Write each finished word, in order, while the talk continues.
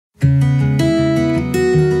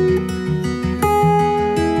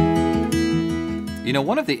You know,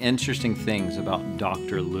 one of the interesting things about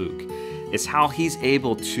Dr. Luke is how he's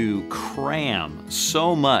able to cram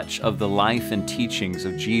so much of the life and teachings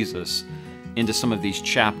of Jesus into some of these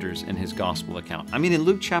chapters in his gospel account. I mean, in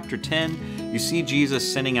Luke chapter 10, you see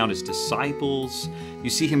Jesus sending out his disciples. You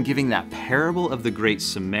see him giving that parable of the Great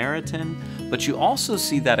Samaritan, but you also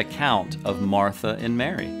see that account of Martha and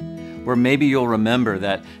Mary, where maybe you'll remember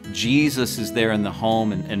that Jesus is there in the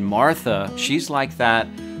home, and Martha, she's like that,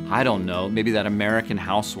 I don't know, maybe that American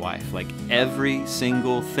housewife. Like every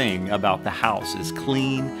single thing about the house is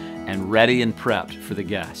clean and ready and prepped for the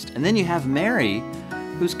guest. And then you have Mary,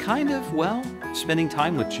 who's kind of, well, spending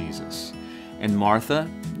time with Jesus. And Martha,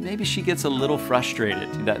 maybe she gets a little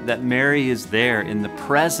frustrated that Mary is there in the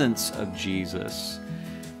presence of Jesus.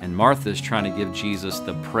 And Martha's trying to give Jesus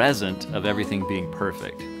the present of everything being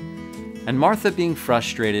perfect. And Martha, being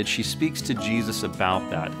frustrated, she speaks to Jesus about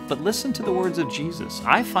that. But listen to the words of Jesus.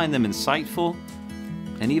 I find them insightful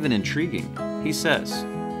and even intriguing. He says,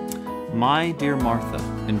 "My dear Martha,"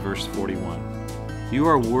 in verse 41, "you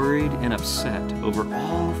are worried and upset over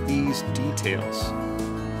all these details.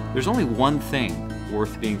 There's only one thing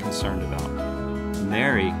worth being concerned about.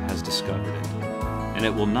 Mary has discovered it, and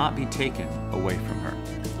it will not be taken away from her."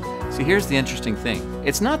 See, here's the interesting thing.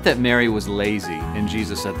 It's not that Mary was lazy and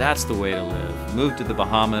Jesus said, "That's the way to live. Move to the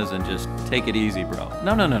Bahamas and just take it easy, bro."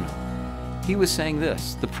 No. He was saying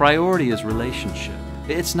this: the priority is relationship.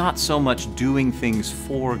 It's not so much doing things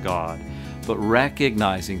for God, but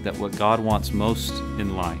recognizing that what God wants most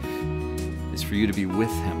in life is for you to be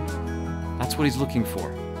with Him. That's what He's looking for.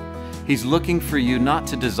 He's looking for you not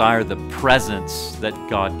to desire the presence that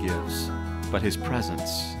God gives, but His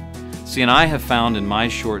presence. See, and I have found in my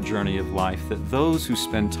short journey of life that those who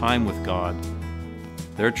spend time with God,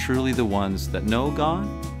 they're truly the ones that know God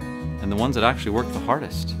and the ones that actually work the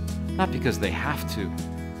hardest. Not because they have to,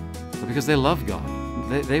 but because they love God.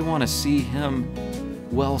 They want to see Him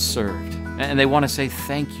well served, and they want to say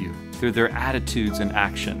thank you through their attitudes and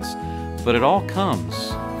actions. But it all comes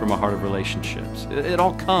from a heart of relationships. It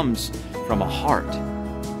all comes from a heart.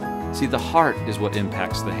 See, the heart is what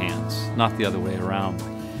impacts the hands, not the other way around.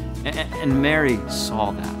 And Mary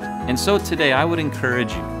saw that. And so today I would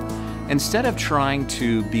encourage you, instead of trying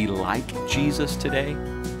to be like Jesus today,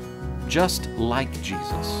 just like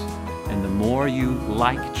Jesus. And the more you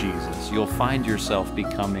like Jesus, you'll find yourself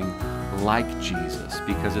becoming like Jesus,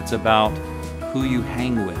 because it's about who you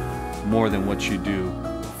hang with more than what you do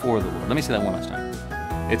for the Lord. Let me say that one last time.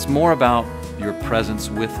 It's more about your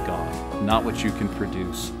presence with God, not what you can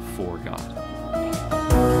produce for God.